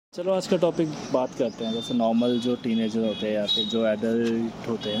चलो आज का टॉपिक बात करते हैं। जैसे नॉर्मल जो टीनेजर होते हैं या फिर जो एडल्ट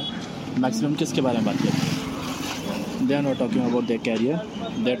होते हैं, मैक्सिमम किसके बारे में बात करते हैं? दे are not talking about their career,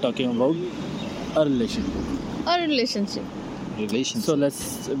 they are talking about a relationship. So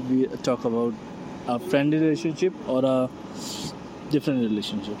let's talk about a friendly relationship और अ डिफरेंट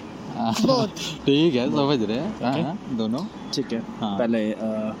रिलेशनशिप। बोथ। ठीक है, समझ रहे हैं। हाँ, दोनों ठीक है। हाँ। पहले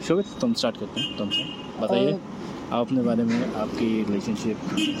शोभित तुम स्टार्ट करते हैं, तुमसे बताइए आप अपने बारे में, आपकी रिलेशनशिप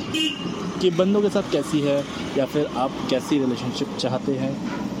कि बंदों के साथ कैसी है, या फिर आप कैसी रिलेशनशिप चाहते हैं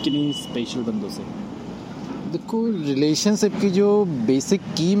किन्हीं स्पेशल बंदों से। देखो, रिलेशनशिप की जो बेसिक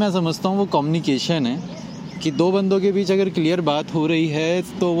की मैं समझता हूँ वो कम्युनिकेशन है कि दो बंदों के बीच अगर क्लियर बात हो रही है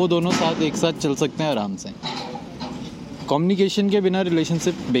तो वो दोनों साथ एक साथ चल सकते हैं आराम से। कम्युनिकेशन के बिना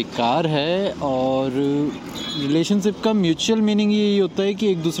रिलेशनशिप बेकार है, और रिलेशनशिप का म्यूचुअल मीनिंग यही होता है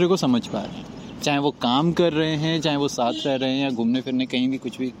कि एक दूसरे को समझ पा रहे हैं, चाहे वो काम कर रहे हैं, चाहे वो साथ रह रहे हैं, या घूमने फिरने कहीं भी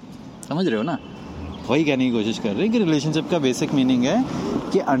कुछ भी, समझ रहे हो ना। वही कहने की कोशिश कर रहे हैं कि रिलेशनशिप का बेसिक मीनिंग है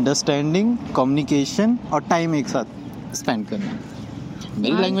कि अंडरस्टैंडिंग, कम्युनिकेशन और टाइम एक साथ स्पेंड करना।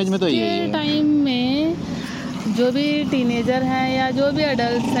 मेरी लैंग्वेज में तो यही है। टाइम में जो भी टीनेजर हैं या जो भी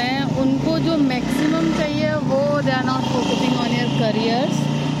अडल्ट हैं, उनको जो मैक्सिमम चाहिए वो they are not focusing on your careers.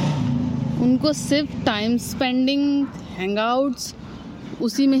 उनको सिर्फ टाइम स्पेंडिंग, हैंगआउट्स,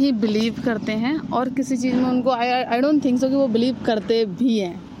 उसी में ही बिलीव करते हैं, और किसी चीज़ में उनको आई डोंट थिंक सो कि वो बिलीव करते भी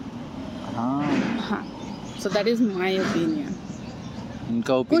हैं। हाँ, so that is my opinion.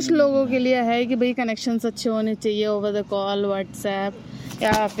 कुछ लोगों के लिए है कि भाई कनेक्शंस अच्छे होने चाहिए ओवर द कॉल, व्हाट्सएप,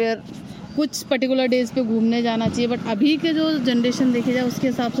 या फिर कुछ पर्टिकुलर डेज पे घूमने जाना चाहिए, बट अभी के जो जनरेशन देखी जाए उसके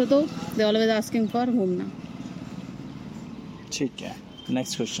हिसाब से तो दे ऑलवेज आस्किंग फॉर घूमना। ठीक है,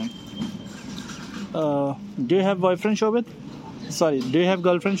 next question. Do you have boyfriend Shobhit? Sorry, do you have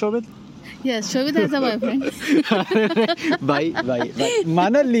girlfriend Shobhit? Yes, Shobhit has a boyfriend. भाई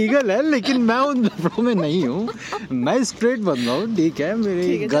माना लीगल है, लेकिन मैं उन दफरों में नहीं हूँ। मैं स्ट्रेट बंदा हूँ, ठीक है।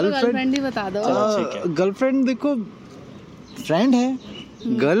 मेरी गर्लफ्रेंड ही बता दो। गर्लफ्रेंड देखो, फ्रेंड है,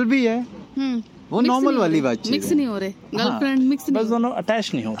 गर्ल भी है, वो नॉर्मल वाली बात है। मिक्स नहीं हो रहे, गर्लफ्रेंड मिक्स नहीं, बस दोनों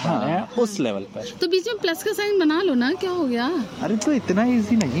अटैच नहीं हो पा रहे हैं उस लेवल पर। तो बीच में प्लस का साइन बना लो ना, क्या हो गया? अरे तो इतना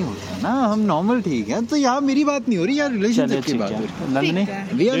इजी नहीं होता ना, हम नॉर्मल ठीक है। तो यहाँ मेरी बात नहीं हो रही, यार रिलेशनशिप की बात हो रही। Nandini,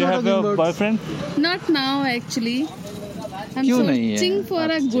 do you have a boyfriend? Not now actually. क्यों नहीं है? Searching for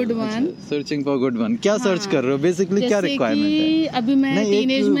a good one. Searching for good one. क्या सर्च कर रहे हो? बेसिकली क्या रिक्वायरमेंट है? अभी मैं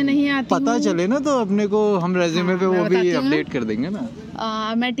टीनेज में नहीं आती, पता चले ना तो अपने को हम रेज्यूमे पे वो भी अपडेट कर देंगे ना।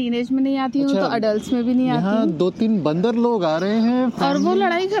 मैं टीनेज में नहीं आती हूँ, तो अडल्ट्स में भी नहीं आती हूँ। यहाँ 2-3 बंदर लोग आ रहे हैं और वो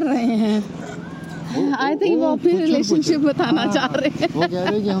लड़ाई कर रहे हैं। आई थिंक वो अपनी रिलेशनशिप बताना चाह रहे हैं। वो कह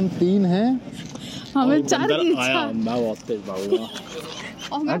रहे हैं कि हम 3 हैं, हमें 4 की इच्छा।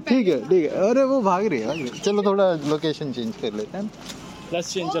 ठीक है। अरे वो भाग रही है। चलो थोड़ा लोकेशन चेंज कर लेते हैं।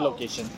 Let's change the location.